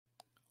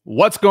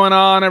What's going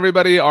on,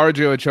 everybody?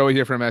 RJ Ochoa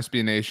here from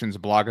SB Nation's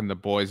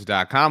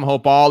bloggingtheboys.com.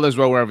 Hope all is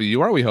well wherever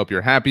you are. We hope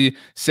you're happy,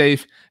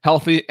 safe,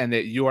 healthy, and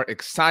that you are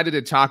excited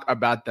to talk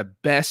about the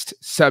best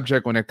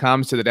subject when it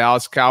comes to the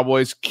Dallas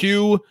Cowboys,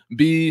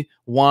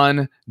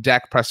 QB1,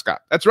 Dak Prescott.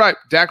 That's right,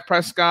 Dak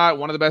Prescott,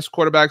 one of the best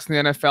quarterbacks in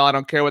the NFL. I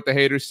don't care what the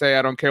haters say.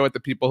 I don't care what the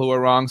people who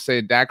are wrong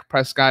say. Dak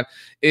Prescott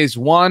is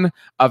one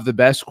of the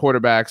best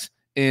quarterbacks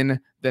in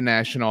the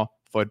National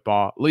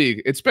Football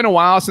League. It's been a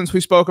while since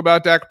we spoke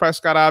about Dak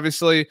Prescott,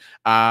 obviously,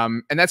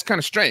 and that's kind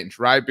of strange,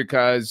 right?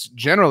 Because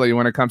generally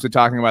when it comes to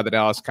talking about the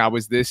Dallas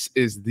Cowboys, this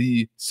is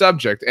the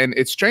subject, and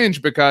it's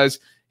strange because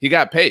he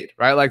got paid,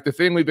 right? Like the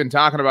thing we've been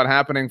talking about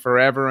happening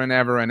forever and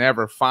ever and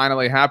ever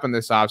finally happened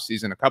this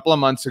offseason a couple of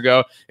months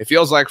ago. It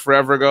feels like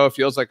forever ago. It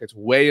feels like it's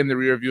way in the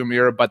rearview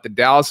mirror, but the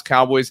Dallas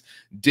Cowboys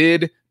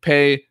did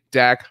pay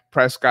Dak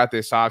Prescott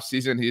this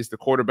offseason. He's the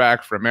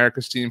quarterback for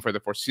America's team for the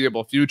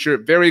foreseeable future.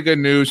 Very good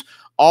news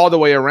all the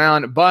way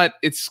around, but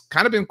it's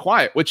kind of been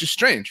quiet, which is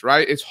strange,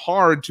 right? It's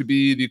hard to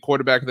be the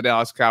quarterback of the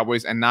Dallas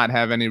Cowboys and not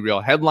have any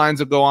real headlines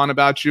that go on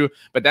about you,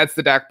 but that's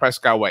the Dak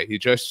Prescott way. He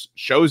just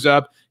shows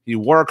up, he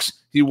works,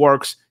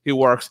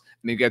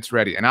 and he gets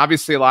ready. And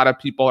obviously, a lot of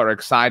people are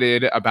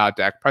excited about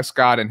Dak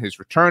Prescott and his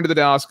return to the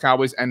Dallas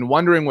Cowboys and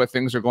wondering what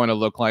things are going to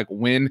look like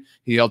when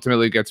he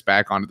ultimately gets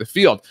back onto the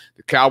field.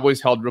 The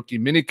Cowboys held rookie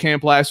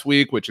minicamp last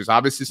week, which is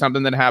obviously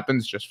something that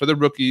happens just for the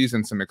rookies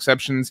and some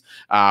exceptions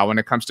when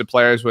it comes to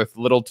players with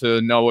little to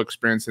no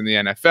experience in the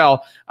NFL.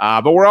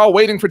 But we're all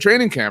waiting for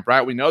training camp,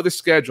 right? We know the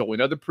schedule. We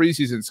know the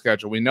preseason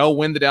schedule. We know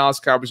when the Dallas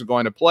Cowboys are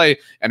going to play.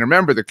 And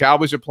remember, the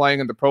Cowboys are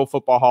playing in the Pro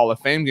Football Hall of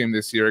Fame game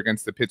this year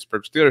against the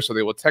Pittsburgh Steelers, so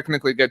they will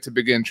technically get to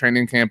begin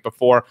training camp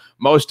before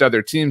most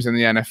other teams in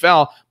the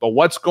NFL. But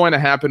what's going to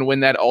happen when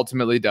that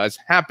ultimately does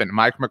happen?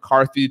 Mike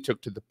McCarthy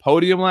took to the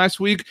podium last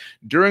week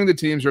during the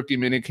team's rookie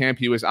minicamp.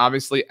 He was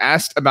obviously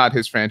asked about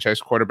his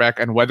franchise quarterback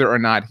and whether or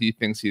not he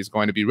thinks he's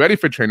going to be ready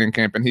for training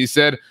camp, and he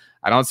said,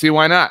 I don't see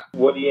why not.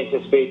 What do you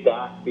anticipate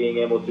Dak being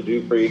able to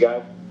do for you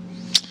guys?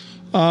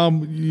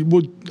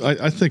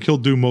 I think he'll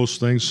do most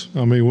things.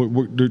 I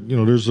mean,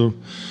 there's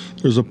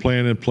a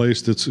plan in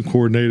place that's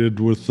coordinated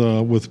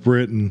with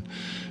Britt and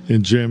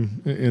Jim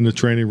in the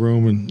training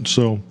room, and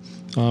so.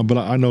 But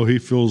I know he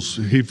feels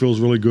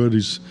really good.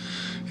 He's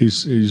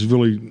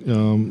really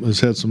has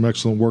had some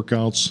excellent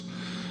workouts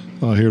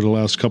here the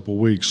last couple of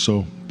weeks.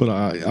 So, but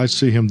I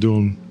see him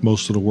doing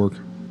most of the work.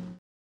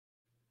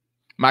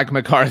 Mike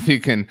McCarthy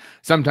can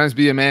sometimes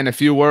be a man of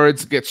few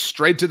words, get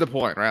straight to the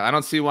point, right? I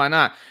don't see why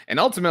not. And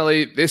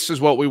ultimately, this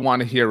is what we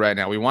want to hear right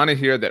now. We want to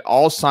hear that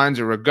all signs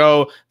are a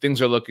go. Things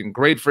are looking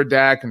great for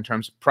Dak in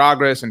terms of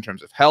progress, in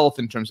terms of health,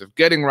 in terms of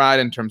getting right,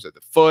 in terms of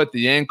the foot,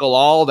 the ankle,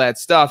 all that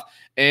stuff.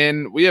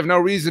 And we have no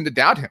reason to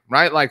doubt him,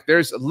 right? Like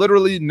there's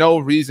literally no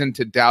reason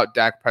to doubt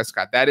Dak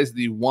Prescott. That is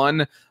the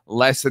one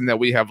lesson that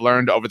we have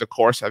learned over the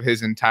course of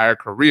his entire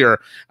career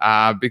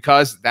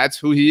because that's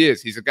who he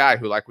is. He's a guy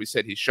who, like we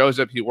said, he shows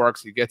up, he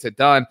works, he gets it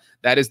done.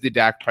 That is the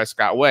Dak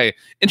Prescott way.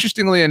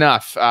 Interestingly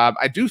enough,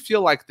 I do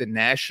feel like the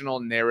national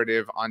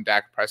narrative on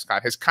Dak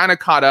Prescott has kind of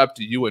caught up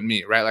to you and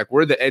me, right? Like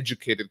we're the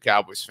educated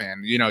Cowboys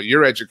fan. You know,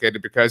 you're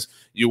educated because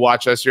you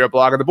watch us here at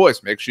Blog of the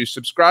Boys. Make sure you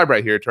subscribe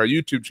right here to our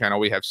YouTube channel.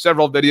 We have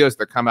several videos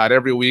that come out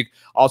every week,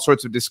 all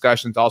sorts of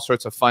discussions, all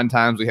sorts of fun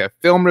times. We have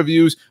film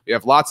reviews. We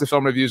have lots of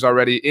film reviews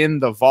already in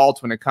the vault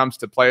when it comes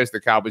to players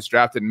the Cowboys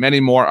drafted. Many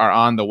more are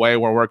on the way.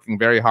 We're working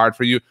very hard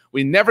for you.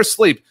 We never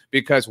sleep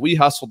because we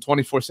hustle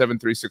 24/7,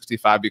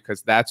 365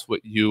 because that's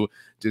what you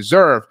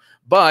deserve.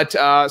 But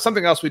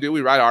something else we do,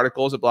 we write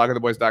articles at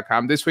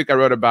blogoftheboys.com. This week I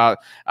wrote about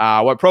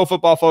what Pro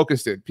Football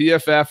Focus did.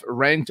 PFF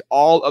ranked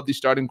all of the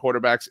starting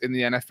quarterbacks in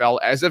the NFL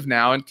as of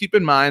now. And keep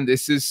in mind,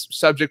 this is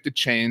subject to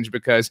change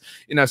because,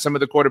 you know, some of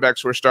the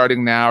quarterbacks who are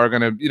starting now are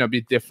going to, you know,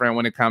 be different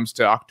when it comes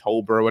to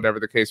October or whatever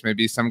the case may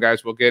be. Some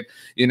guys will get,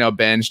 you know,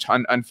 benched.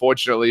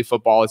 Unfortunately,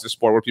 football is a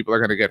sport where people are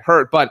going to get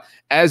hurt. But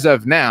as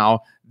of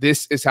now,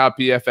 this is how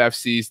PFF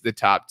sees the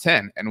top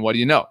 10. And what do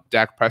you know?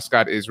 Dak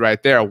Prescott is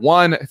right there,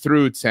 1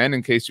 through 10,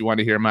 in case you want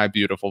to hear my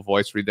beautiful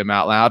voice, read them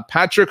out loud.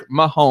 Patrick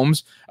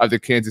Mahomes of the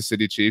Kansas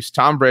City Chiefs.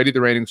 Tom Brady,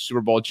 the reigning Super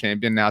Bowl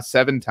champion, now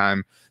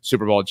 7-time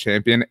Super Bowl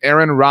champion.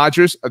 Aaron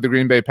Rodgers of the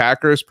Green Bay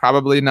Packers,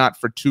 probably not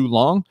for too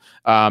long,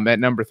 at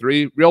number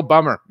 3. Real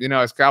bummer, you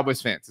know, as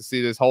Cowboys fans, to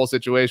see this whole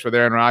situation with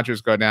Aaron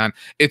Rodgers go down.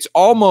 It's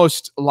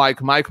almost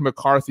like Mike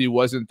McCarthy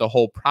wasn't the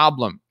whole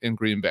problem in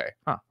Green Bay.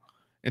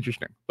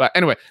 Interesting. But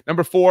anyway,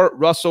 number 4,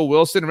 Russell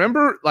Wilson.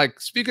 Remember, like,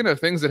 speaking of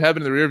things that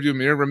happened in the rearview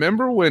mirror,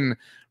 remember when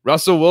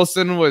Russell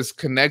Wilson was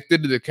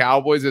connected to the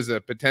Cowboys as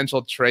a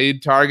potential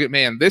trade target?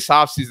 Man, this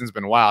offseason's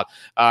been wild.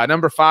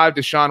 Number 5,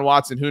 Deshaun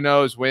Watson. Who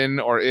knows when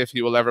or if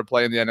he will ever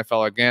play in the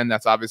NFL again?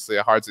 That's obviously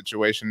a hard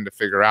situation to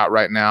figure out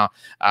right now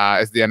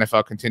as the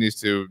NFL continues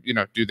to, you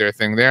know, do their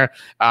thing there.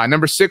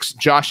 Number 6,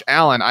 Josh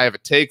Allen. I have a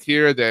take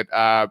here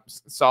that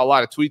saw a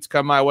lot of tweets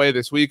come my way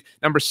this week.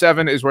 Number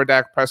 7 is where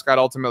Dak Prescott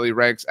ultimately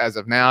ranks as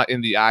of now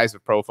in the eyes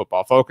of Pro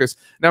Football Focus.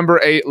 Number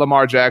 8,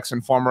 Lamar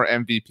Jackson, former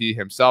MVP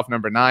himself.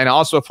 Number 9,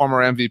 also a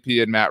former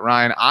MVP in Matt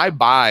Ryan. I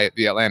buy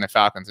the Atlanta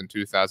Falcons in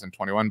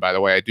 2021, by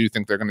the way. I do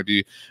think they're going to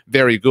be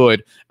very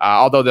good,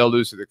 although they'll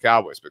lose to the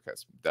Cowboys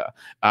because duh.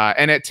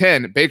 And at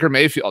 10, Baker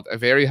Mayfield, a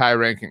very high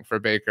ranking for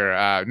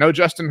Baker. No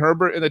Justin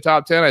Herbert in the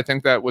top 10. I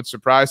think that would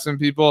surprise some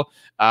people.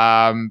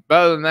 But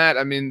other than that,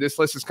 I mean, this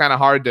list is kind of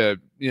hard to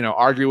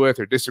argue with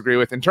or disagree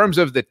with. In terms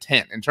of the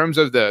 10, in terms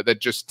of the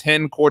just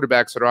 10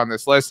 quarterbacks that are on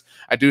this list,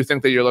 I do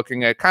think that you're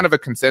looking at kind of a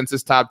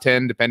consensus top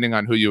 10, depending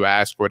on who you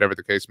ask, whatever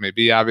the case may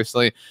be,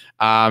 obviously.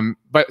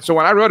 But so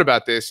when I wrote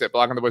about this at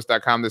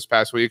bloggingtheboys.com this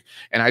past week,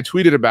 and I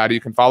tweeted about it,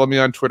 you can follow me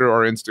on Twitter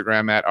or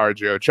Instagram at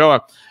RJ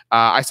Ochoa.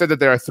 I said that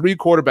there are 3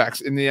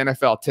 quarterbacks in the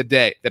NFL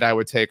today that I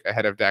would take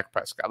ahead of Dak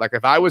Prescott. Like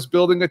if I was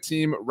building a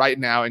team right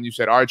now and you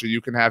said, RJ,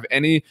 you can have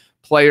any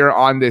player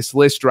on this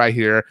list right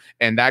here,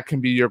 and that can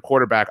be your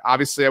quarterback.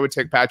 Obviously, I would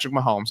take Patrick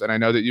Mahomes, and I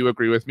know that you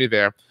agree with me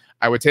there.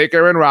 I would take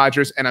Aaron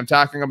Rodgers, and I'm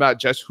talking about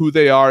just who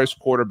they are as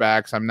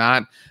quarterbacks. I'm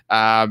not,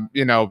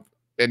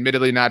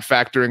 admittedly not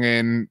factoring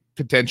in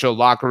potential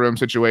locker room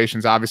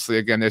situations. Obviously,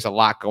 again, there's a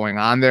lot going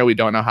on there. We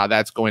don't know how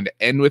that's going to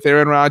end with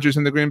Aaron Rodgers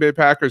and the Green Bay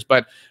Packers,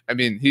 but I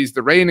mean, he's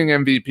the reigning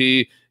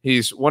MVP.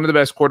 He's one of the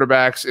best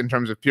quarterbacks in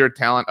terms of pure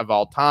talent of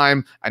all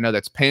time. I know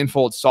that's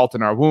painful. It's salt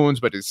in our wounds,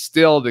 but it's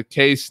still the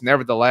case.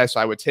 Nevertheless,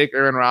 I would take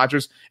Aaron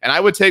Rodgers, and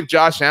I would take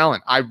Josh Allen.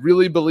 I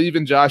really believe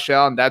in Josh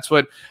Allen. That's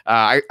what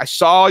I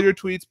saw all your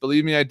tweets.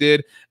 Believe me, I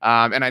did.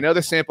 And I know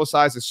the sample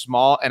size is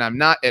small, and I'm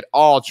not at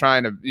all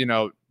trying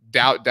to,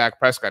 doubt Dak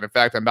Prescott. In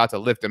fact, I'm about to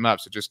lift him up,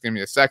 so just give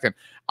me a second.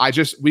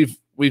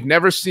 We've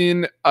never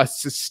seen a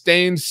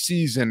sustained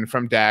season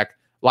from Dak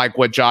like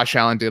what Josh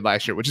Allen did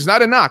last year, which is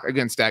not a knock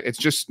against Dak. It's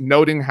just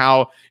noting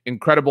how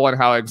incredible and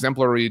how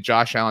exemplary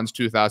Josh Allen's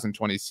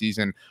 2020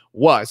 season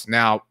was.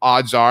 Now,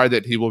 odds are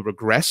that he will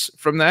regress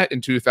from that in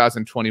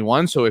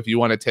 2021. So if you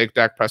want to take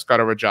Dak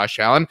Prescott over Josh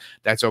Allen,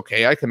 that's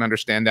okay. I can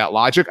understand that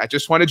logic. I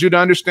just wanted you to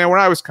understand where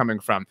I was coming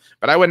from.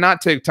 But I would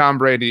not take Tom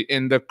Brady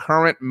in the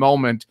current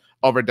moment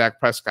over Dak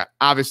Prescott.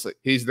 Obviously,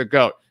 he's the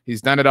GOAT. He's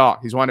done it all.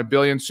 He's won 1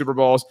 billion Super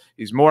Bowls.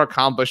 He's more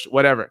accomplished,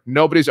 whatever.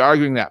 Nobody's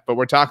arguing that, but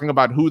we're talking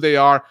about who they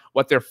are,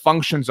 what their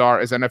functions are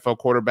as NFL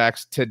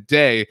quarterbacks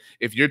today.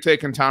 If you're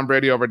taking Tom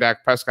Brady over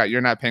Dak Prescott,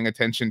 you're not paying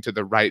attention to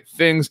the right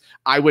things.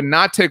 I would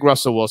not take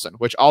Russell Wilson,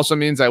 which also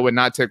means I would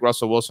not take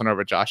Russell Wilson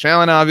over Josh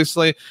Allen,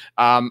 obviously.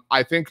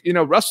 I think,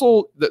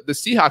 Russell, the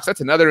Seahawks,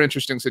 that's another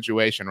interesting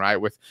situation, right?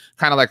 With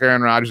kind of like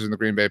Aaron Rodgers and the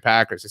Green Bay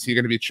Packers. Is he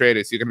going to be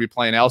traded? Is he going to be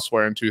playing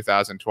elsewhere in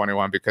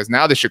 2021? Because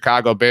now the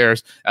Chicago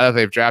Bears, now that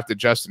they've drafted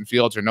Justin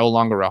Fields, are no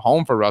longer a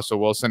home for Russell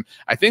Wilson.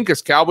 I think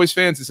as Cowboys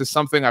fans, this is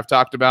something I've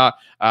talked about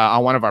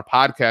on one of our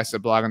podcasts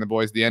at Blogging the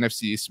Boys, the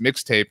NFC East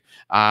mixtape.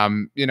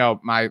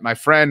 My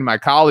friend, my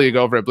colleague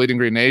over at Bleeding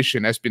Green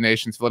Nation, SB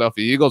Nation's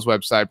Philadelphia Eagles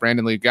website,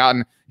 Brandon Lee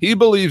Gouton, he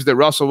believes that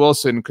Russell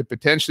Wilson could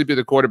potentially be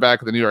the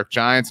quarterback of the New York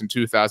Giants in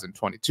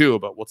 2022,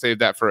 but we'll save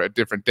that for a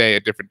different day,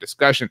 a different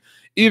discussion.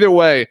 Either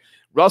way,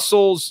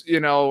 Russell's,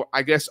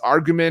 I guess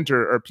argument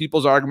or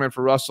people's argument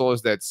for Russell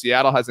is that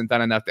Seattle hasn't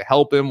done enough to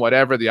help him,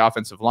 whatever. The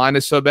offensive line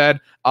is so bad.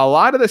 A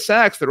lot of the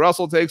sacks that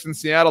Russell takes in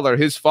Seattle are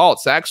his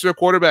fault. Sacks are a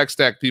quarterback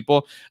stack,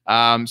 people.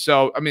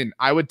 So, I mean,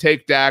 I would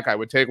take Dak. I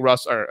would take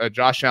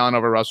Josh Allen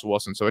over Russell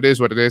Wilson. So it is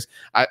what it is.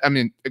 I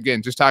mean,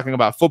 again, just talking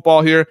about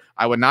football here,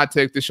 I would not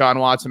take Deshaun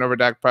Watson over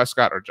Dak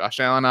Prescott or Josh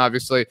Allen,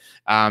 obviously.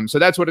 So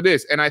that's what it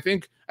is. And I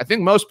think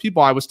most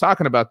people, I was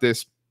talking about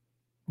this,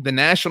 the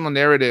national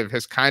narrative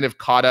has kind of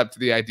caught up to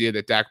the idea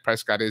that Dak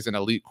Prescott is an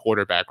elite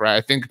quarterback, right?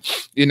 I think,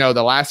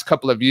 the last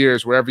couple of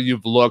years, wherever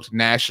you've looked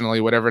nationally,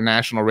 whatever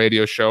national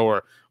radio show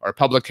or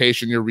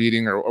publication you're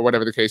reading or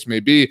whatever the case may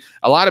be,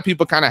 a lot of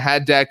people kind of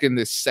had Dak in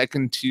this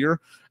second tier.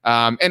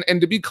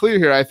 And to be clear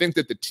here, I think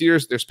that the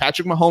tiers, there's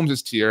Patrick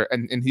Mahomes' tier,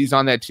 and he's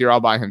on that tier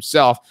all by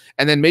himself.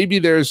 And then maybe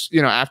there's,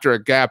 after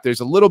a gap, there's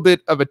a little bit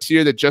of a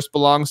tier that just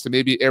belongs to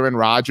maybe Aaron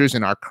Rodgers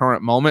in our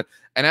current moment.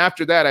 And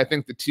after that, I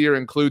think the tier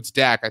includes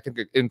Dak. I think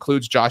it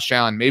includes Josh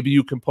Allen. Maybe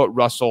you can put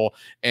Russell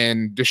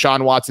and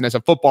Deshaun Watson as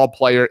a football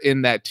player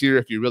in that tier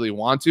if you really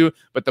want to.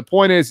 But the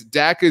point is,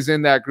 Dak is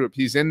in that group.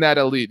 He's in that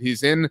elite.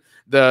 He's in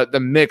the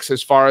mix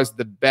as far as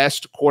the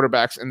best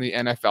quarterbacks in the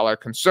NFL are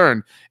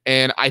concerned.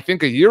 And I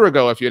think a year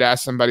ago, if you'd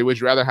asked somebody, would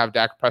you rather have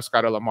Dak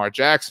Prescott or Lamar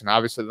Jackson?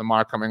 Obviously,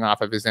 Lamar coming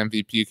off of his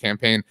MVP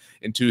campaign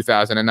in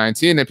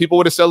 2019, and people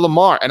would have said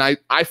Lamar. And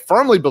I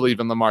firmly believe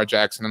in Lamar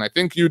Jackson, and I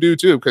think you do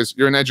too, because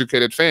you're an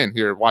educated fan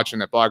here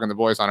watching at Blogging the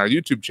Boys on our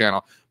YouTube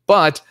channel.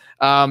 But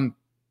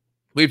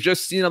we've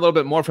just seen a little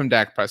bit more from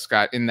Dak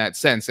Prescott in that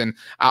sense. And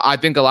I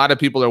think a lot of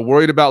people are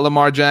worried about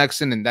Lamar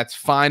Jackson, and that's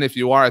fine if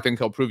you are. I think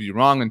he'll prove you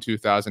wrong in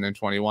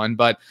 2021.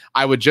 But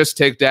I would just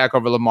take Dak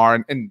over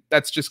Lamar, and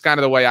that's just kind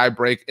of the way I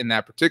break in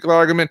that particular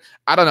argument.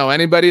 I don't know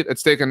anybody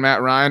that's taken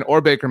Matt Ryan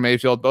or Baker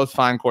Mayfield, both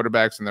fine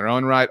quarterbacks in their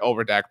own right,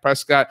 over Dak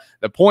Prescott.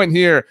 The point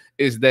here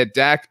is that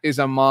Dak is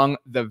among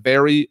the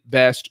very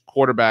best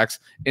quarterbacks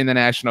in the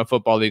National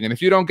Football League. And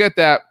if you don't get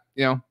that,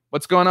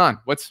 what's going on?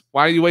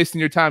 Why are you wasting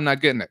your time not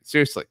getting it?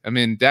 Seriously. I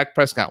mean, Dak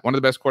Prescott, one of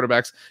the best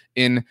quarterbacks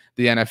in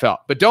the NFL.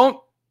 But don't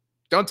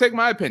don't take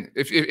my opinion.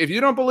 If you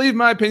don't believe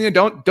my opinion,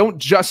 don't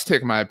just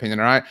take my opinion,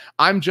 all right?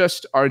 I'm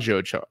just RJ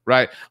Ochoa,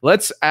 right?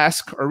 Let's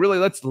ask, or really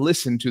let's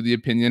listen to the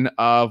opinion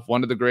of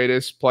one of the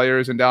greatest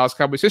players in Dallas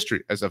Cowboys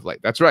history as of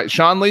late. That's right,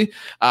 Sean Lee,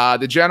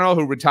 the general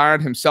who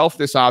retired himself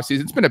this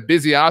offseason. It's been a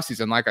busy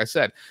offseason, like I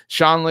said.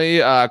 Sean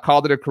Lee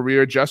called it a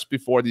career just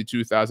before the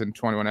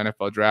 2021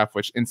 NFL Draft,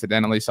 which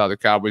incidentally saw the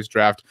Cowboys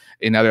draft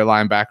another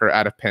linebacker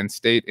out of Penn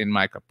State in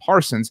Micah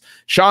Parsons.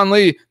 Sean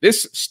Lee,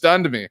 this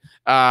stunned me.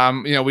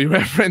 We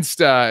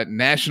referenced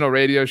national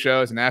radio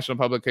shows, national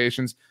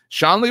publications.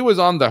 Sean Lee was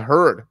on The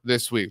Herd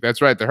this week.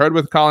 That's right, The Herd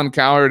with Colin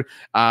Cowherd.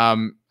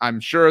 I'm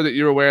sure that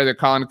you're aware that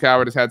Colin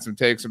Cowherd has had some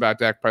takes about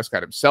Dak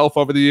Prescott himself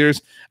over the years.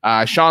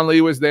 Sean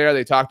Lee was there.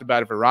 They talked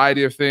about a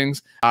variety of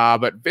things.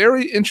 But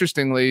very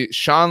interestingly,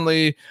 Sean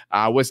Lee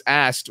was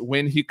asked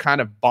when he kind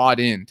of bought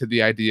into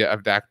the idea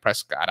of Dak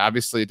Prescott.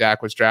 Obviously,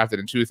 Dak was drafted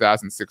in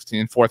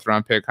 2016,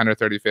 fourth-round pick,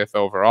 135th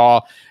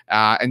overall.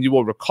 And you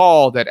will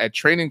recall that at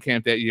training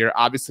camp that year,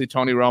 obviously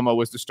Tony Romo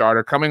was the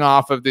starter coming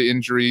off of the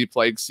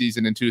injury-plagued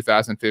season in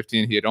 2015.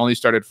 He had only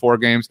started 4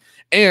 games.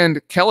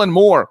 And Kellen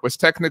Moore was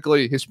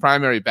technically his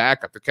primary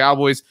backup. The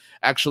Cowboys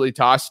actually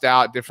tossed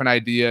out different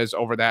ideas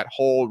over that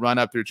whole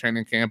run-up through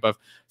training camp of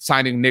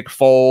signing Nick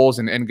Foles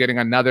and getting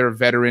another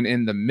veteran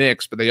in the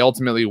mix, but they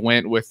ultimately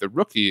went with the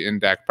rookie in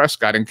Dak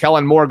Prescott. And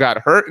Kellen Moore got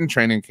hurt in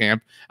training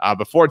camp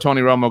before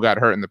Tony Romo got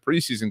hurt in the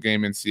preseason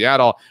game in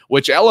Seattle,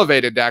 which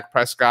elevated Dak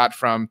Prescott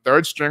from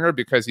third stringer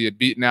because he had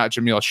beaten out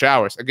Jamil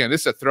Showers. Again,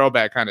 this is a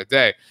throwback kind of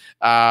day.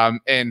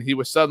 And he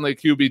was suddenly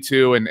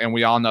QB2, and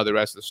we all know the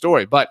rest of the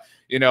story. But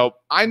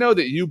I know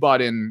that you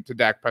bought into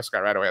Dak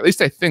Prescott right away. At least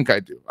I think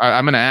I do.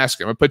 I'm going to ask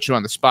him. I'll put you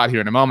on the spot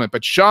here in a moment.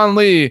 But Sean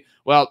Lee,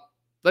 well,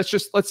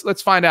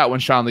 let's find out when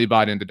Sean Lee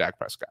bought into Dak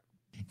Prescott.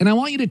 And I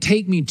want you to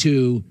take me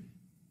to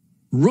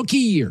rookie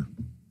year,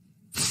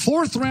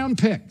 4th-round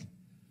pick.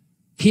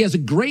 He has a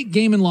great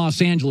game in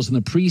Los Angeles in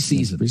the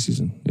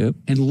preseason. Yep.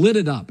 And lit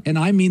it up. And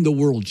I mean, the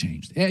world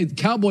changed.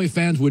 Cowboy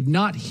fans would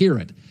not hear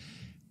it.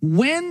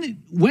 When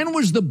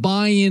was the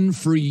buy-in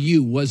for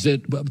you? Was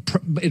it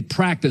at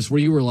practice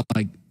where you were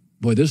like,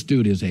 boy, this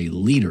dude is a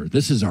leader.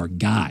 This is our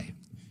guy?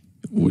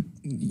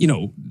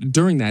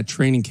 During that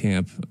training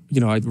camp,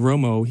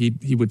 Romo,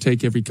 he would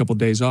take every couple of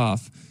days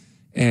off,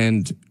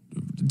 and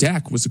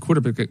Dak was the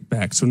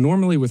quarterback. So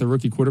normally with a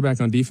rookie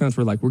quarterback on defense,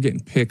 we're getting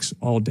picks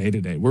all day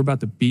today. We're about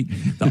to beat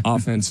the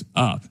offense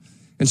up.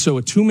 And so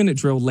a 2-minute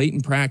drill late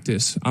in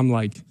practice, I'm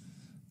like,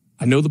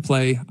 I know the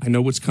play. I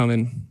know what's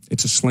coming.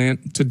 It's a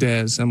slant to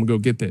Dez. I'm going to go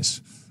get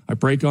this. I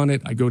break on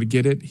it. I go to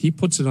get it. He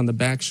puts it on the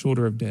back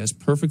shoulder of Dez,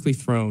 perfectly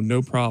thrown,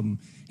 no problem.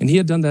 And he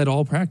had done that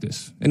all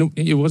practice. And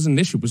it wasn't an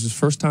issue. It was his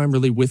first time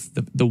really with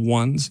the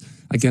ones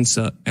against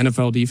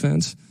NFL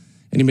defense.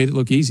 And he made it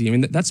look easy. I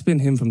mean, that's been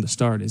him from the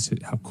start, is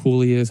how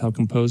cool he is, how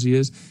composed he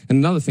is. And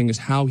another thing is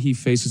how he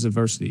faces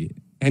adversity.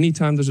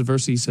 Anytime there's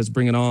adversity, he says,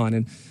 bring it on.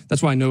 And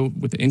that's why I know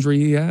with the injury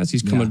he has,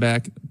 he's coming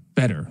back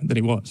better than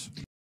he was.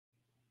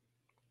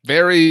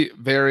 Very,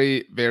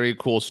 very, very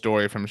cool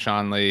story from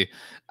Sean Lee.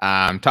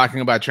 Talking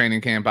about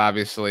training camp,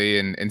 obviously,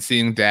 and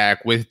seeing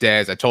Dak with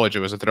Dez. I told you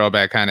it was a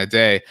throwback kind of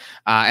day.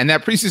 And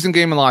that preseason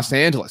game in Los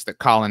Angeles that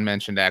Colin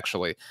mentioned,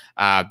 actually,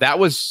 that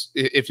was,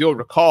 if you'll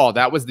recall,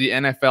 that was the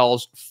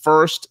NFL's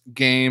first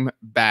game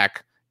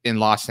back in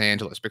Los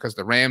Angeles because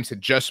the Rams had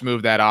just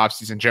moved that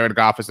offseason. Jared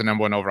Goff was the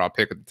 #1 overall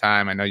pick at the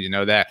time. I know you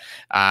know that.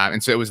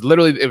 And so it was a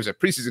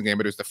preseason game,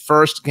 but it was the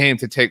first game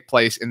to take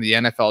place in the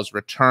NFL's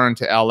return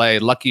to LA.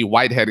 Lucky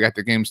Whitehead got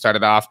the game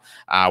started off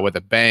with a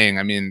bang.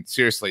 I mean,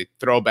 seriously,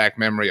 throwback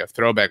memory of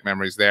throwback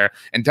memories there.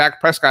 And Dak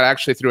Prescott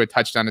actually threw a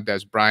touchdown to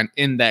Dez Bryant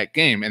in that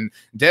game. And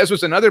Dez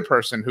was another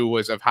person who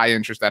was of high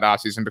interest that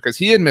offseason because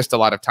he had missed a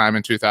lot of time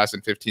in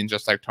 2015,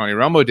 just like Tony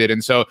Romo did.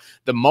 And so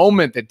the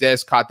moment that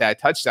Dez caught that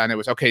touchdown, it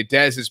was, okay,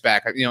 Dez is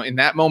back. In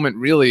that moment,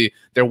 really,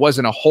 there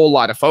wasn't a whole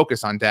lot of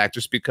focus on Dak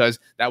just because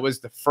that was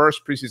the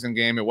first preseason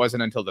game. It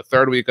wasn't until the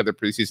 3rd week of the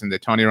preseason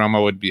that Tony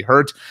Romo would be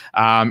hurt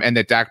and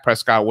that Dak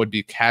Prescott would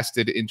be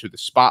casted into the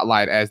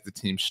spotlight as the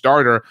team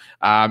starter.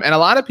 And a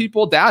lot of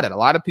people doubted. A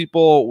lot of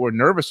people were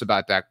nervous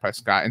about Dak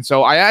Prescott. And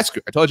so I asked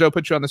you, I told you I'll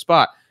put you on the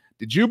spot.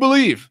 Did you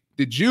believe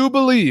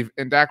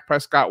in Dak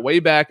Prescott way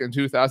back in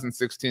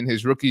 2016,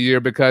 his rookie year?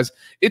 Because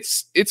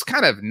it's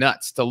kind of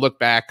nuts to look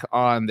back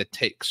on the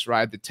takes,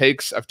 right? The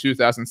takes of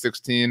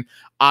 2016.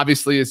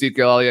 Obviously,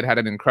 Ezekiel Elliott had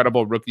an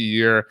incredible rookie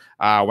year,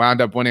 wound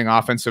up winning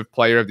Offensive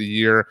Player of the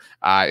Year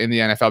in the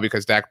NFL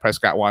because Dak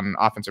Prescott won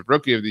Offensive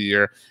Rookie of the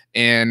Year.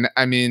 And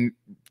I mean,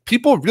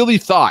 people really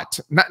thought,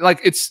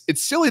 it's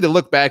silly to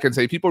look back and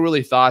say people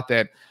really thought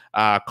that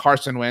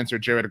Carson Wentz or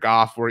Jared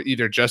Goff were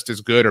either just as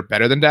good or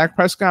better than Dak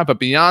Prescott. But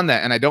beyond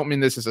that, and I don't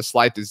mean this as a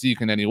slight to Zeke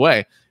in any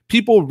way,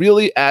 people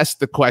really asked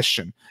the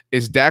question,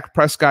 is Dak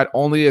Prescott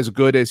only as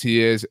good as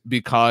he is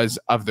because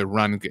of the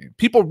run game?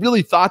 People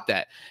really thought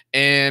that.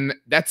 And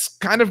that's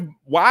kind of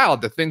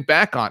wild to think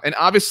back on. And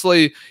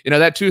obviously,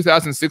 that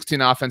 2016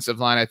 offensive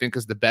line, I think,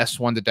 is the best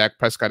one that Dak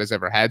Prescott has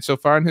ever had so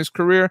far in his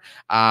career.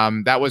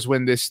 That was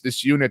when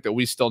this unit that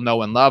we still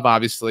know and love,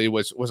 obviously,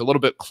 was a little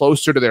bit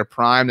closer to their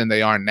prime than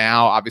they are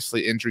now.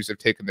 Obviously, injuries have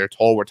taken their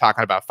toll. We're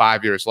talking about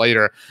 5 years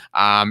later.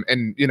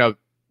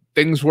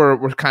 Things were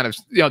kind of,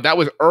 that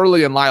was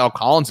early in Lyle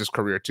Collins'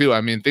 career too.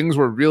 I mean, things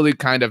were really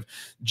kind of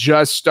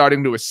just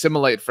starting to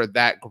assimilate for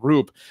that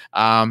group.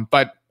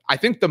 But I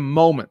think the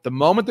moment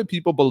that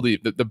people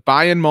believe that the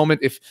buy-in moment,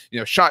 if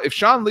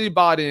Sean Lee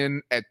bought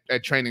in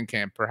at training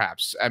camp,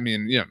 perhaps, I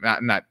mean,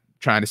 not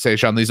trying to say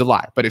Sean Lee's a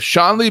lie, but if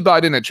Sean Lee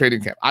bought in at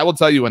training camp, I will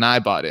tell you when I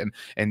bought in,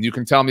 and you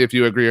can tell me if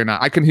you agree or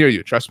not. I can hear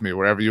you. Trust me,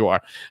 wherever you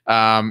are.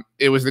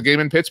 It was the game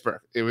in Pittsburgh.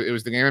 It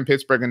was the game in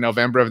Pittsburgh in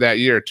November of that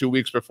year, 2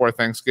 weeks before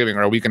Thanksgiving,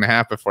 or a week and a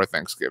half before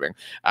Thanksgiving.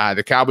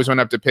 The Cowboys went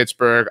up to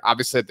Pittsburgh.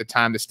 Obviously, at the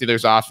time, the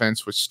Steelers'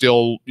 offense was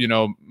still,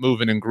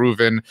 moving and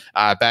grooving.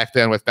 Back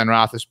then with Ben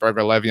Roethlisberger,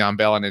 Le'Veon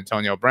Bell, and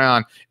Antonio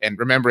Brown. And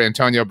remember,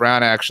 Antonio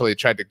Brown actually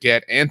tried to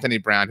get Anthony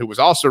Brown, who was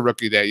also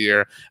rookie that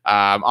year,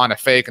 on a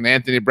fake. And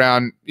Anthony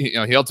Brown,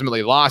 he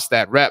ultimately lost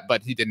that rep,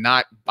 but he did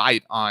not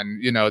bite on,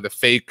 the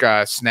fake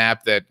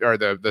snap or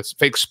the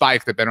fake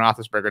spike that Ben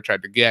Roethlisberger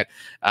tried to get.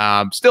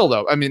 Still,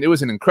 though, I mean, it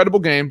was an incredible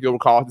game. You'll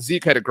recall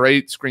Zeke had a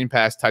great screen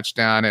pass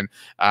touchdown. And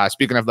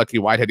speaking of Lucky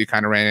Whitehead, he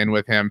kind of ran in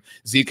with him.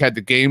 Zeke had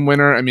the game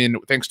winner. I mean,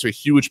 thanks to a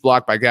huge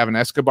block by Gavin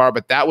Escobar.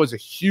 But that was a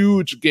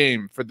huge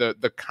game for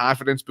the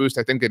confidence boost,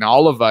 I think, in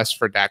all of us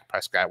for Dak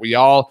Prescott. We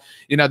all,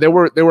 there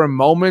were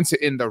moments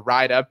in the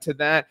ride up to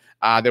that.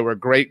 There were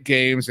great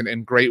games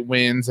and great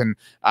wins. And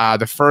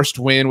the first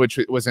win, which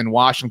was in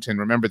Washington,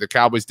 remember, the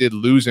Cowboys did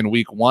lose in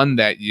week 1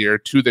 that year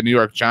to the New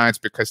York Giants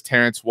because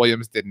Terrence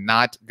Williams did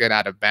not get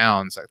out of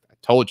bounds. I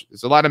told you,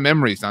 there's a lot of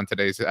memories on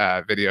today's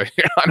video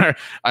here on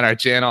our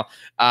channel.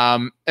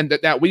 And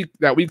that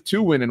week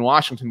 2 win in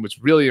Washington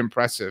was really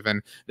impressive.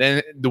 And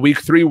then the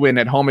week 3 win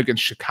at home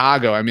against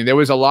Chicago. I mean, there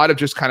was a lot of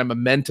just kind of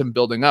momentum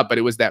building up, but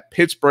it was that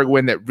Pittsburgh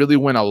win that really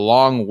went a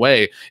long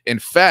way. In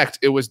fact,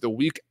 it was the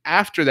week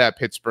after that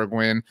Pittsburgh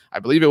win, I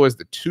believe it was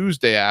the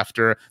Tuesday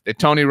after, that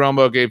Tony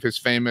Romo gave his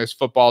famous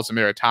football's a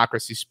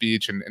meritocracy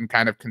speech and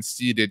kind of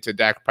conceded to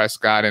Dak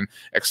Prescott and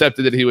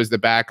accepted that he was the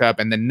backup.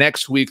 And the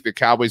next week, the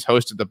Cowboys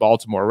hosted the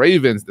Baltimore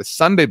Ravens the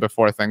Sunday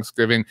before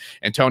Thanksgiving,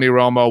 and Tony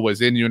Romo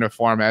was in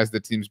uniform as the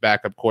team's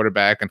backup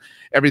quarterback, and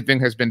everything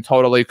has been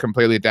totally,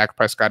 completely Dak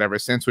Prescott ever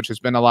since, which has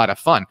been a lot of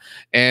fun.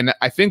 And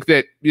I think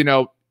that,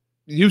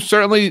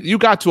 you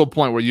got to a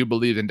point where you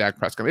believed in Dak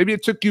Prescott. Maybe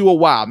it took you a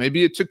while.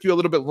 Maybe it took you a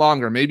little bit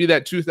longer. Maybe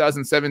that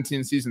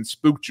 2017 season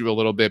spooked you a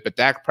little bit, but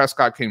Dak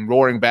Prescott came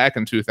roaring back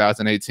in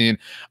 2018,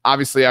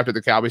 obviously after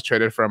the Cowboys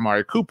traded for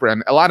Amari Cooper.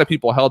 And a lot of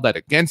people held that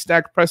against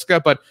Dak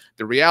Prescott, but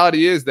the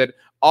reality is that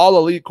all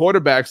elite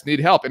quarterbacks need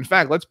help. In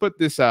fact, let's put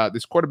this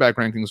quarterback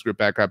rankings group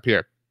back up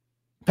here.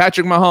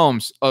 Patrick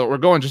Mahomes,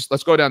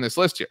 let's go down this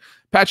list here.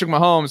 Patrick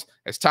Mahomes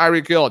has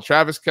Tyreek Hill,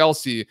 Travis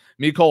Kelce,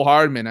 Mecole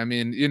Hardman. I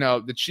mean,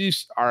 the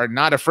Chiefs are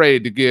not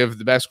afraid to give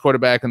the best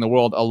quarterback in the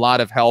world a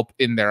lot of help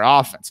in their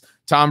offense.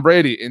 Tom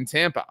Brady in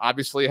Tampa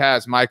obviously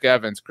has Mike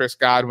Evans, Chris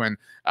Godwin,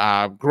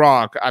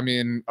 Gronk. I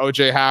mean,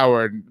 O.J.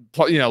 Howard,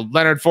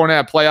 Leonard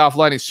Fournette, playoff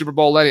Lenny, Super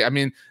Bowl Lenny. I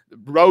mean,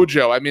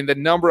 Rojo. I mean, the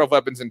number of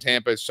weapons in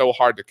Tampa is so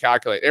hard to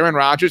calculate. Aaron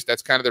Rodgers,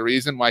 that's kind of the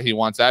reason why he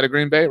wants out of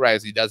Green Bay, right?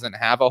 Is he doesn't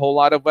have a whole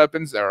lot of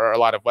weapons or a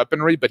lot of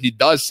weaponry, but he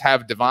does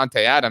have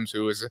Devontae Adams,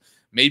 who is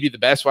maybe the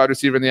best wide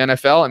receiver in the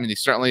NFL. I mean,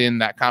 he's certainly in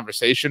that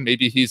conversation.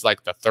 Maybe he's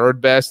like the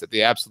 3rd best at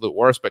the absolute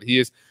worst, but he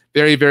is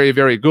very, very,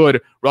 very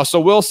good.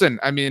 Russell Wilson.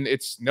 I mean,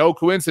 it's no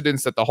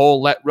coincidence that the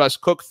whole let Russ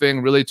cook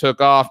thing really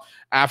took off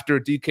after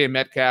DK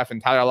Metcalf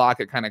and Tyler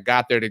Lockett kind of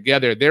got there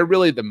together. They're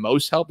really the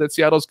most help that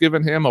Seattle's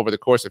given him over the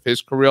course of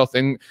his career.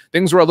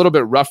 Things were a little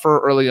bit rougher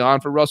early on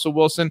for Russell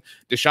Wilson.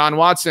 Deshaun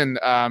Watson,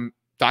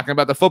 talking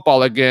about the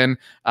football again,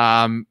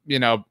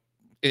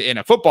 in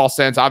a football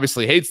sense,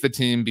 obviously hates the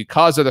team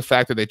because of the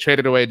fact that they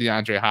traded away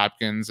DeAndre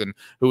Hopkins, and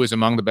who is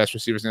among the best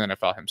receivers in the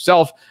NFL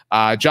himself.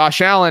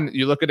 Josh Allen,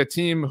 you look at a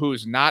team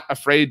who's not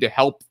afraid to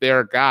help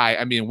their guy.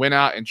 I mean, went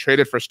out and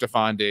traded for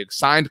Stephon Diggs,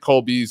 signed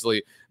Cole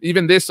Beasley.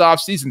 Even this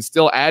offseason,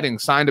 still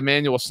signed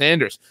Emmanuel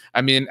Sanders.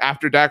 I mean,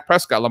 after Dak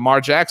Prescott, Lamar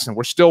Jackson.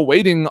 We're still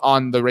waiting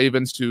on the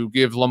Ravens to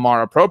give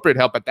Lamar appropriate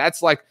help, but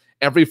that's like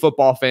every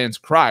football fan's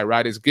cry,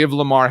 right? Is give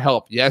Lamar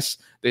help. Yes,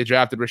 they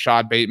drafted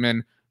Rashad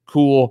Bateman.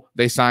 Cool,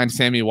 they signed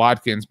Sammy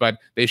Watkins, but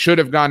they should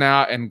have gone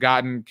out and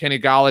gotten Kenny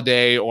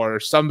Galladay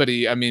or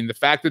somebody. I mean, the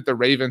fact that the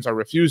Ravens are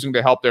refusing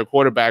to help their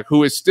quarterback,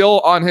 who is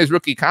still on his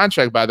rookie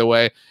contract, by the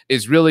way,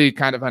 is really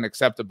kind of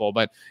unacceptable,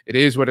 but it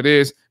is what it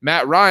is.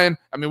 Matt Ryan,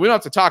 I mean, we don't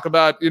have to talk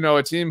about,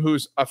 a team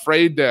who's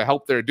afraid to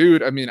help their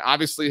dude. I mean,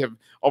 obviously have,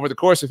 over the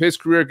course of his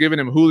career, given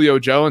him Julio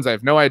Jones. I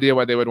have no idea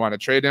why they would want to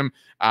trade him.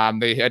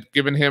 They had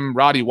given him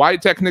Roddy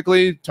White,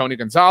 technically, Tony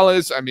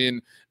Gonzalez. I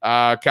mean,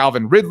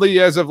 Calvin Ridley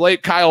as of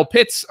late, Kyle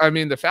Pitts. Dallas, I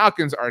mean, the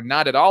Falcons are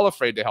not at all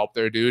afraid to help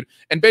their dude.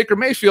 And Baker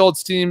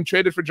Mayfield's team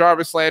traded for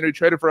Jarvis Landry,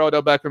 traded for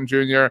Odell Beckham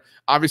Jr.,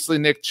 obviously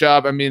Nick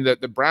Chubb. I mean,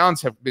 the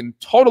Browns have been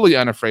totally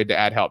unafraid to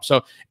add help.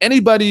 So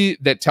anybody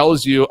that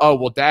tells you, oh,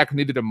 well, Dak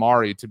needed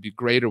Amari to be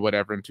great or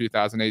whatever in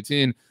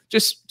 2018,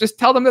 just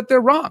tell them that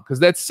they're wrong, because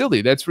that's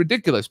silly. That's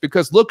ridiculous,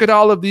 because look at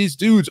all of these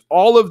dudes.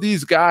 All of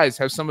these guys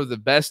have some of the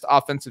best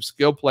offensive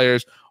skill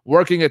players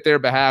working at their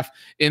behalf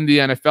in the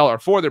NFL, or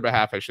for their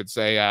behalf, I should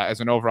say, as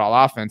an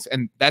overall offense.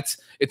 And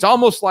it's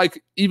almost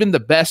like even the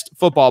best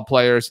football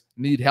players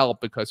need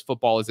help, because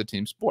football is a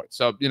team sport.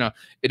 So,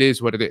 it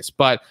is what it is.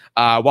 But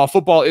while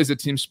football is a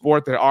team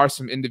sport, there are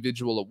some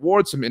individual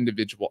awards, some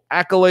individual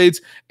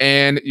accolades.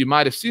 And you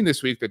might have seen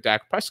this week that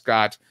Dak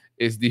Prescott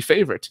is the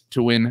favorite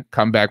to win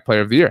Comeback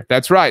Player of the Year.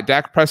 That's right.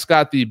 Dak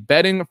Prescott, the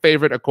betting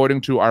favorite,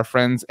 according to our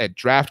friends at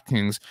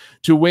DraftKings,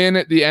 to win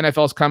the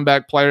NFL's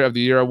Comeback Player of the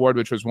Year award,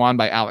 which was won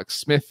by Alex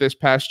Smith this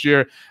past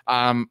year.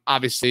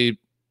 Obviously,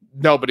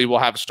 nobody will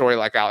have a story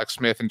like Alex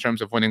Smith in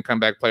terms of winning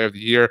Comeback Player of the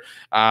Year.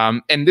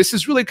 And this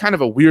is really kind of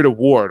a weird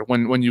award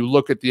when you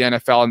look at the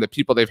NFL and the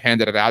people they've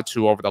handed it out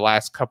to over the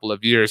last couple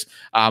of years.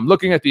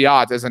 Looking at the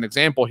odds as an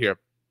example here,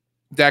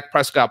 Dak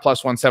Prescott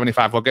plus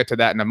 175. We'll get to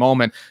that in a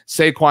moment.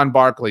 Saquon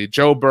Barkley,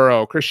 Joe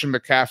Burrow, Christian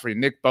McCaffrey,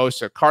 Nick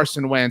Bosa,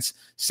 Carson Wentz,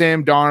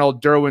 Sam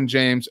Darnold, Derwin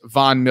James,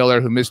 Von Miller,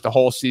 who missed the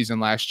whole season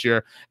last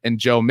year, and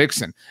Joe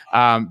Mixon.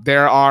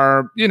 There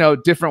are,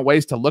 different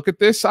ways to look at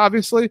this,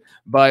 obviously,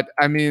 but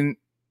I mean,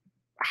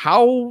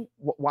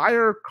 why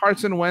are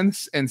Carson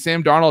Wentz and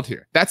Sam Darnold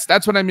here?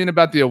 That's what I mean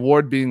about the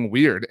award being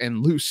weird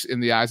and loose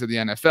in the eyes of the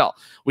NFL.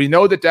 We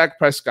know that Dak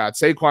Prescott,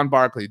 Saquon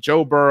Barkley,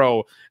 Joe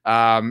Burrow,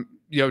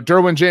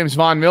 Derwin James,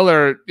 Von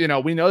Miller,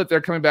 we know that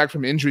they're coming back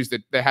from injuries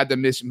that they had to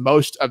miss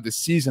most of the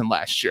season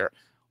last year.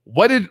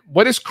 What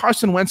is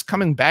Carson Wentz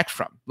coming back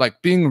from?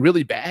 Like, being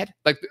really bad?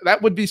 Like,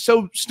 that would be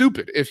so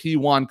stupid if he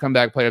won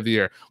Comeback Player of the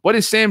Year. What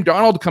is Sam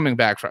Darnold coming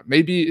back from?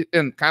 Maybe,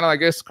 and kind of, I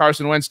guess,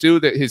 Carson Wentz too,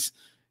 that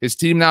his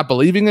team not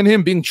believing in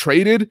him, being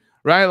traded,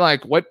 right?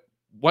 Like, what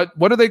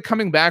are they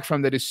coming back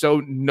from that is so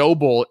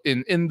noble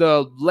in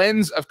the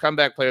lens of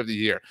Comeback Player of the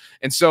Year?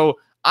 And so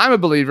I'm a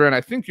believer, and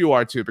I think you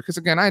are too, because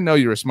again, I know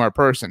you're a smart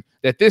person,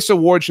 that this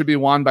award should be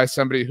won by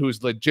somebody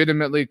who's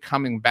legitimately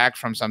coming back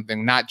from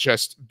something, not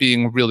just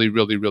being really,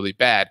 really, really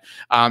bad.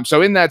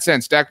 So in that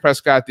sense, Dak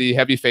Prescott, the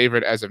heavy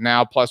favorite as of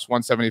now, plus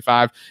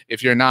 175.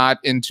 If you're not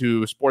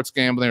into sports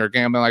gambling or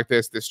gambling like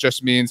this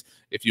just means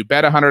if you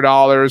bet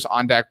 $100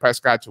 on Dak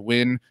Prescott to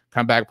win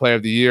Comeback Player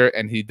of the Year,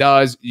 and he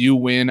does, you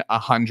win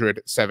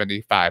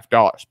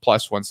 $175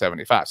 plus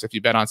 175. So if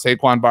you bet on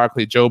Saquon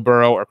Barkley, Joe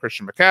Burrow, or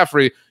Christian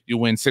McCaffrey, you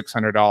win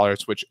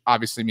 $600, which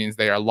obviously means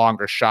they are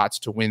longer shots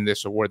to win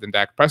this award than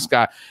Dak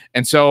Prescott.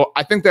 And so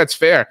I think that's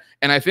fair.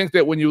 And I think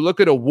that when you look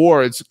at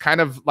awards,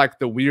 kind of like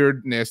the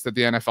weirdness that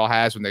the NFL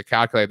has when they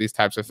calculate these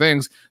types of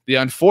things, the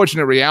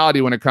unfortunate reality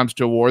when it comes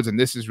to awards, and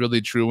this is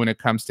really true when it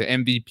comes to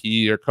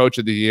MVP or Coach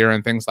of the Year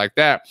and things like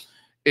that,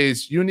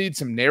 is you need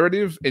some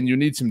narrative and you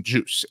need some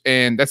juice.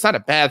 And that's not a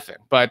bad thing.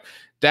 But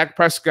Dak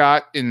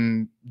Prescott,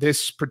 in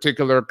this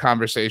particular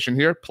conversation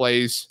here,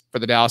 plays for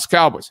the Dallas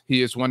Cowboys.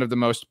 He is one of the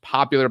most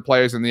popular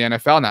players in the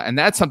NFL now. And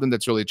that's something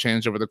that's really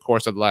changed over the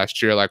course of the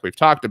last year, like we've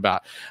talked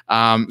about.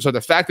 So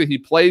the fact that he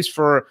plays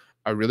for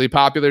a really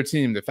popular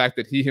team, the fact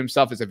that he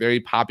himself is a very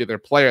popular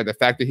player, the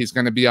fact that he's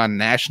going to be on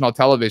national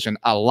television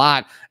a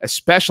lot,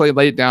 especially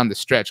late down the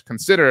stretch.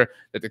 Consider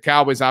that the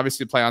Cowboys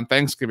obviously play on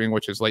Thanksgiving,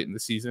 which is late in the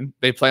season.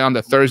 They play on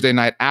the Thursday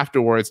night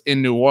afterwards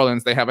in New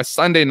Orleans. They have a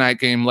Sunday night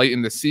game late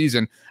in the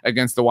season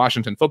against the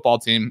Washington football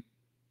team.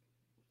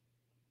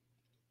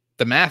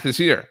 The math is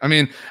here. I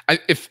mean,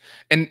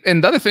 and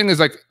the other thing is,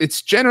 like,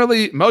 it's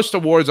generally, most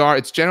awards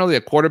it's generally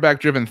a quarterback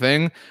driven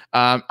thing.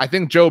 I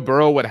think Joe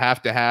Burrow would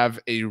have to have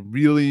a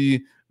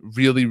really,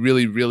 really,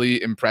 really,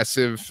 really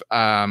impressive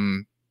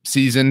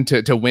season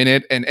to win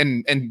it.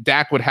 And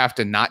Dak would have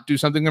to not do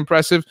something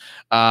impressive.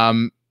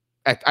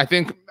 I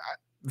think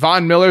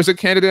Von Miller's a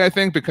candidate, I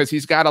think, because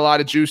he's got a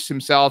lot of juice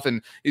himself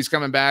and he's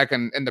coming back,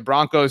 and the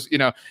Broncos,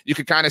 you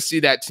could kind of see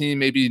that team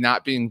maybe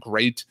not being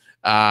great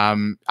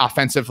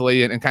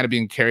offensively and kind of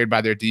being carried by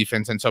their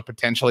defense. And so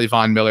potentially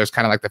Von Miller is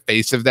kind of like the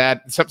face of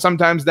that.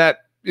 Sometimes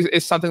that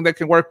is something that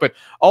can work, but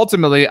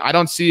ultimately I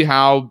don't see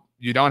how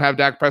you don't have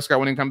Dak Prescott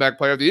winning Comeback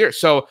Player of the Year.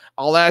 So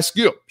I'll ask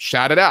you,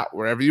 shout it out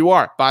wherever you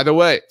are. By the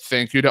way,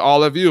 thank you to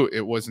all of you.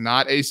 It was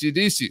not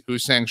AC/DC who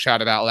sang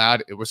shout it out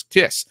loud. It was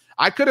Kiss.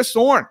 I could have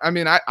sworn. I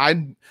mean,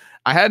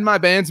 I had my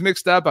bands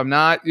mixed up. I'm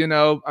not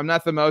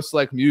the most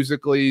like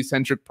musically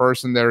centric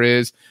person there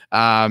is.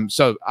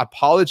 So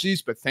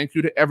apologies, but thank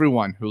you to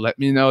everyone who let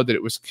me know that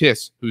it was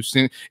Kiss who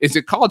sang. Is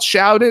it called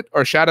Shout It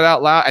or Shout It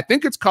Out Loud? I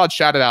think it's called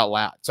Shout It Out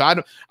Loud. So I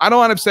don't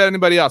want to upset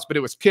anybody else, but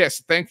it was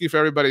Kiss. Thank you for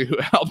everybody who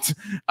helped.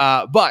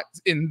 But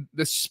in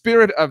the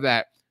spirit of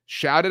that,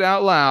 Shout It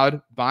Out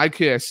Loud by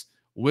Kiss,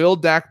 will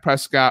Dak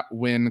Prescott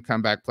win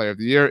Comeback Player of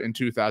the Year in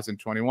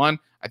 2021?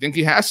 I think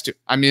he has to.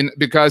 I mean,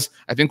 because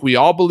I think we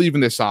all believe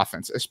in this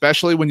offense,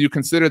 especially when you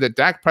consider that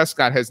Dak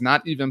Prescott has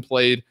not even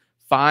played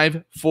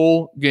 5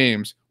 full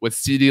games with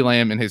CeeDee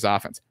Lamb in his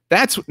offense.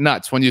 That's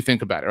nuts when you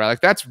think about it, right?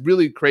 Like that's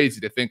really crazy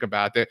to think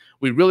about that.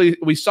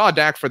 We saw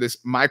Dak for this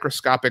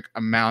microscopic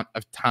amount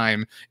of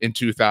time in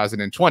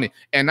 2020.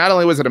 And not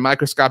only was it a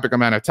microscopic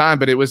amount of time,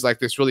 but it was like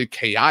this really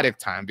chaotic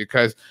time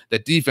because the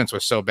defense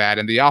was so bad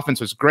and the offense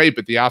was great,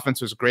 but the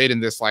offense was great in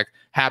this like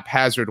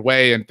haphazard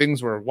way and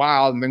things were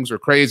wild and things were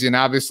crazy. And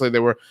obviously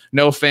there were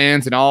no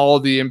fans and all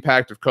the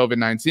impact of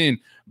COVID-19,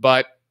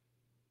 but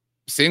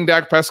seeing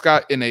Dak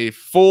Prescott in a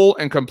full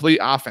and complete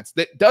offense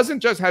that doesn't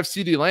just have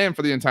CeeDee Lamb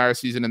for the entire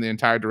season and the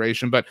entire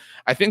duration, but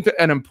I think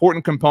that an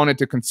important component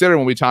to consider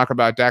when we talk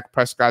about Dak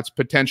Prescott's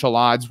potential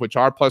odds, which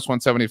are plus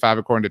 175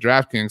 according to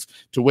DraftKings,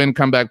 to win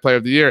comeback player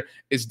of the year,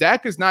 is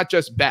Dak is not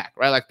just back,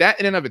 right? Like that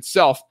in and of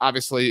itself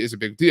obviously is a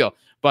big deal,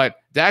 but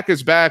Dak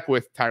is back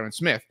with Tyron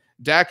Smith.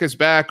 Dak is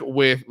back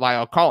with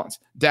Lyle Collins.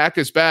 Dak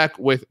is back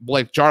with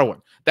Blake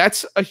Jarwin.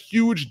 That's a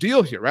huge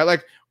deal here, right?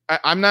 Like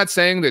I'm not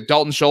saying that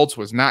Dalton Schultz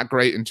was not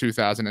great in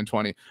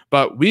 2020,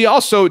 but we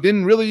also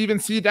didn't really even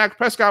see Dak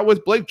Prescott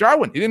with Blake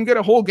Jarwin. He didn't get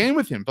a whole game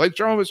with him. Blake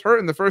Jarwin was hurt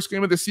in the first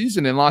game of the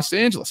season in Los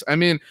Angeles. I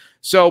mean,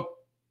 so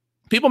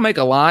people make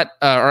a lot,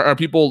 or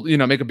people,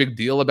 make a big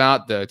deal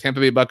about the Tampa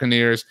Bay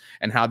Buccaneers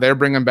and how they're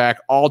bringing back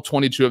all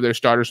 22 of their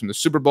starters from the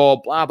Super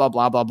Bowl, blah, blah,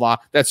 blah, blah, blah.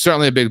 That's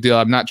certainly a big deal.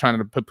 I'm not trying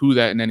to poo-poo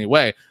that in any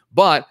way,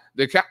 but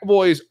the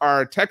Cowboys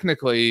are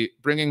technically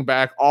bringing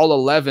back all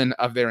 11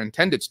 of their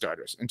intended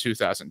starters in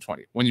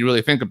 2020, when you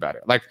really think about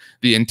it. Like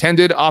the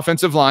intended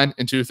offensive line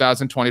in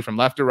 2020 from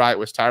left to right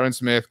was Tyron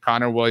Smith,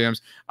 Connor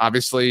Williams.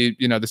 Obviously,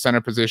 the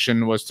center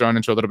position was thrown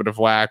into a little bit of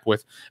whack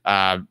with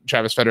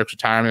Travis Frederick's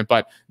retirement,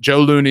 but Joe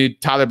Looney,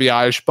 Tyler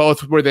Biadasz,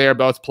 both were there,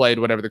 both played,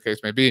 whatever the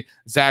case may be.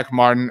 Zach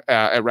Martin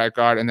at right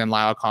guard, and then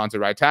Lyle Collins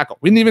at right tackle.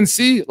 We didn't even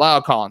see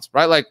Lyle Collins,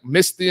 right? Like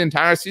missed the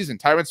entire season.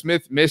 Tyron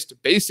Smith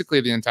missed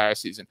basically the entire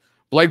season.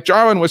 Blake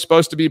Jarwin was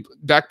supposed to be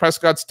Dak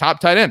Prescott's top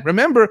tight end.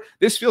 Remember,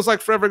 this feels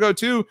like forever ago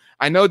too.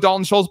 I know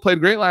Dalton Schultz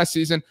played great last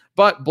season,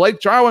 but Blake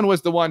Jarwin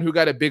was the one who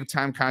got a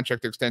big-time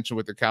contract extension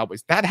with the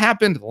Cowboys. That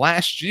happened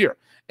last year.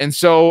 And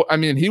so, I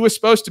mean, he was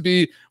supposed to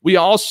be, we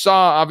all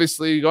saw,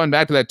 obviously, going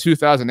back to that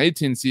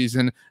 2018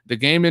 season, the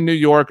game in New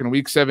York in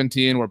Week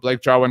 17 where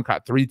Blake Jarwin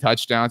caught 3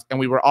 touchdowns, and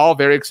we were all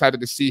very excited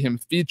to see him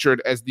featured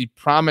as the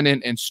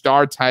prominent and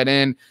star tight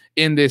end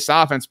in this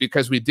offense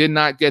because we did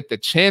not get the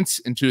chance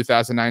in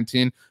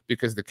 2019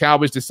 because the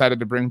Cowboys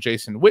decided to bring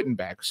Jason Witten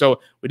back. So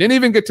we didn't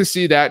even get to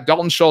see that.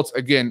 Dalton Schultz,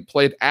 again,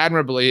 played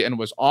admirably and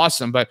was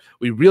awesome, but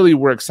we really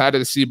were excited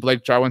to see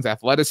Blake Jarwin's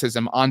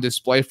athleticism on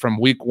display from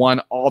week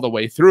 1 all the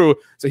way through.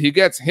 So he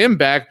gets him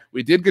back.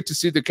 We did get to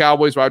see the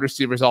Cowboys wide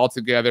receivers all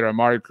together,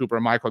 Amari Cooper,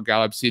 Michael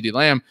Gallup, CeeDee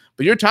Lamb.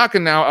 But you're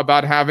talking now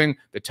about having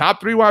the top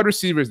 3 wide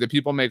receivers that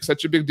people make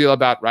such a big deal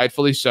about,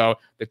 rightfully so,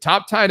 the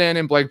top tight end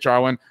in Blake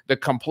Jarwin, the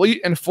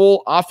complete and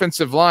full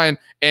offensive line,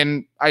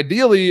 and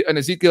ideally an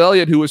Ezekiel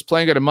Elliott who was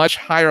playing at a much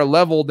higher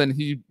level than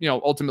he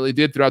ultimately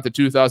did throughout the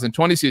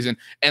 2020 season.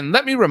 And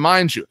let me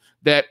remind you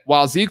that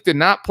while Zeke did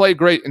not play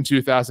great in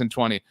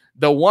 2020,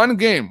 the one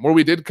game where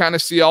we did kind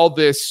of see all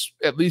this,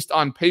 at least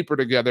on paper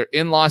together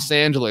in Los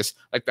Angeles,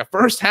 like the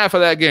first half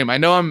of that game, I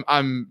know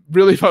I'm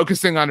really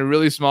focusing on a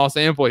really small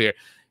sample here.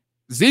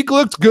 Zeke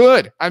looked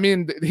good. I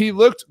mean, he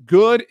looked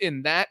good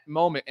in that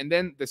moment. And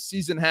then the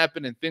season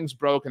happened and things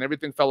broke and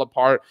everything fell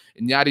apart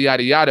and yada,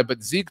 yada, yada.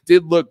 But Zeke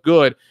did look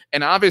good.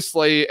 And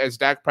obviously, as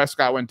Dak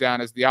Prescott went down,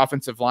 as the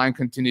offensive line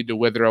continued to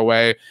wither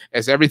away,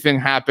 as everything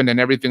happened and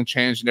everything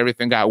changed and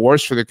everything got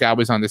worse for the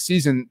Cowboys on the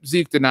season,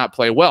 Zeke did not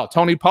play well.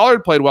 Tony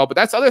Pollard played well, but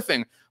that's the other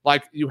thing.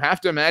 Like, you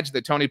have to imagine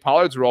that Tony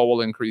Pollard's role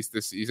will increase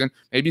this season.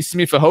 Maybe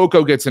Simi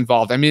Fehoko gets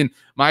involved. I mean,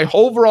 my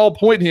overall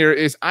point here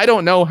is I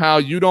don't know how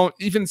you don't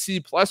even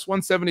see plus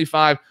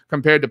 175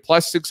 compared to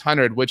plus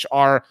 600, which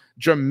are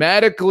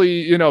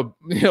dramatically,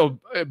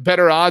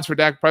 better odds for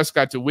Dak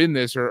Prescott to win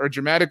this, or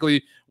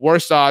dramatically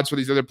worse odds for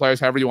these other players,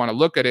 however you want to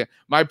look at it.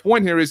 My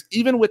point here is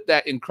even with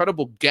that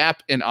incredible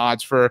gap in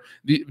odds for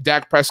the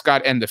Dak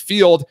Prescott and the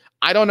field,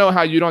 I don't know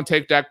how you don't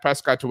take Dak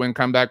Prescott to win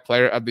comeback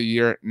player of the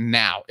year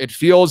now. It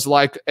feels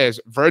like as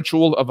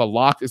virtual of a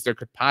lock as there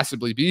could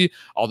possibly be,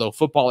 although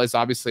football is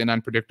obviously an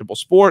unpredictable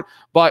sport.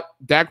 But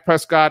Dak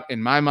Prescott,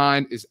 in my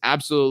mind, is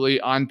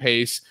absolutely on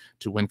pace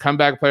to win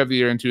comeback player of the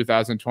year in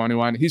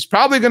 2021. He's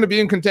probably going to be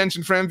in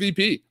contention for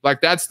MVP. Like,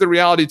 that's the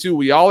reality too.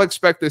 We all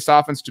expect this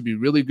offense to be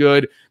really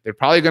good. They're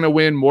probably going to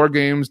win more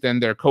games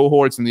than their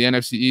cohorts in the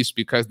NFC East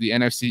because the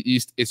NFC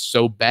East is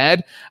so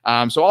bad.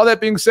 So all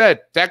that being said,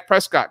 Dak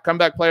Prescott,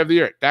 comeback player of the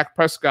year. Dak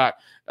Prescott,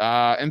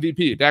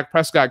 MVP. Dak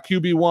Prescott,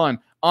 QB1.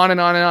 On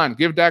and on and on.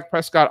 Give Dak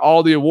Prescott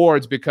all the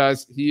awards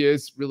because he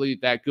is really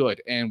that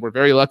good. And we're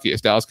very lucky as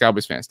Dallas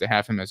Cowboys fans to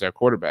have him as our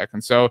quarterback.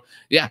 And so,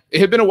 yeah,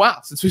 it had been a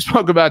while since we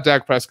spoke about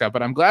Dak Prescott,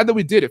 but I'm glad that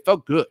we did. It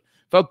felt good.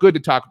 Felt good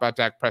to talk about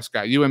Dak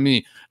Prescott, you and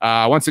me.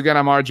 Once again,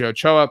 I'm RJ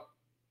Ochoa.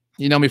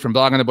 You know me from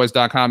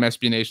bloggingtheboys.com,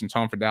 SB Nation's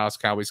home for Dallas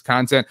Cowboys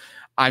content.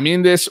 I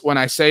mean this when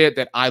I say it,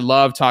 that I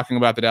love talking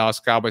about the Dallas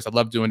Cowboys. I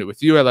love doing it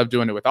with you. I love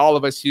doing it with all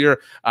of us here.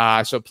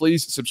 So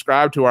please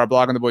subscribe to our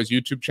Blogging the Boys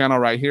YouTube channel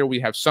right here. We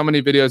have so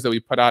many videos that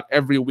we put out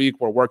every week.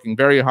 We're working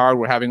very hard.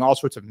 We're having all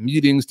sorts of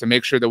meetings to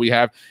make sure that we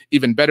have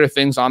even better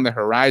things on the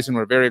horizon.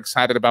 We're very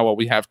excited about what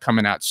we have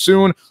coming out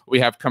soon. We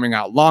have coming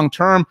out long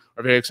term.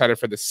 We're very excited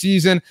for the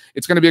season.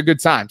 It's going to be a good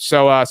time.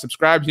 So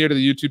subscribe here to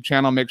the YouTube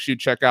channel. Make sure you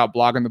check out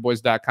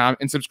bloggingtheboys.com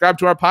and subscribe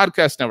to our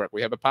podcast network.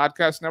 We have a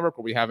podcast network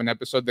where we have an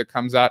episode that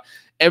comes out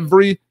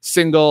every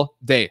single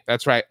day.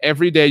 That's right.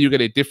 Every day you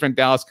get a different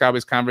Dallas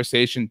Cowboys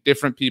conversation,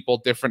 different people,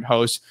 different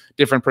hosts,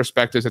 different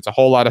perspectives. It's a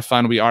whole lot of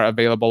fun. We are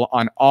available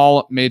on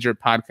all major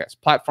podcast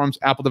platforms,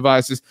 Apple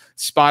devices,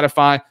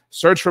 Spotify.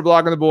 Search for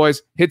Blogging the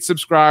Boys, hit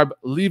subscribe,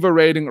 leave a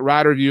rating,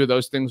 write a review.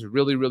 Those things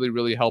really, really,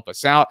 really help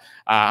us out.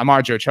 I'm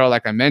RJ Ochoa.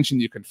 Like I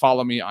mentioned, you can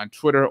follow me on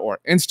Twitter or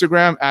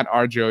Instagram at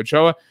RJ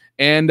Ochoa.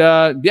 And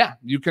yeah,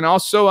 you can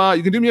also,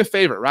 you can do me a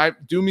favor, right?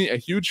 Do me a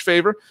huge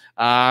favor.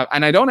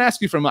 And I don't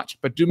ask you for much,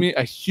 but do me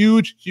a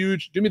do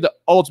me the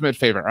ultimate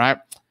favor, right?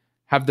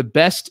 Have the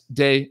best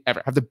day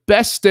ever. Have the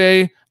best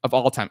day of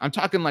all time. I'm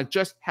talking like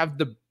just have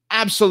the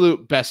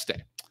absolute best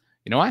day.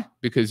 You know why?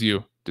 Because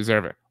you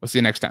deserve it. We'll see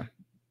you next time.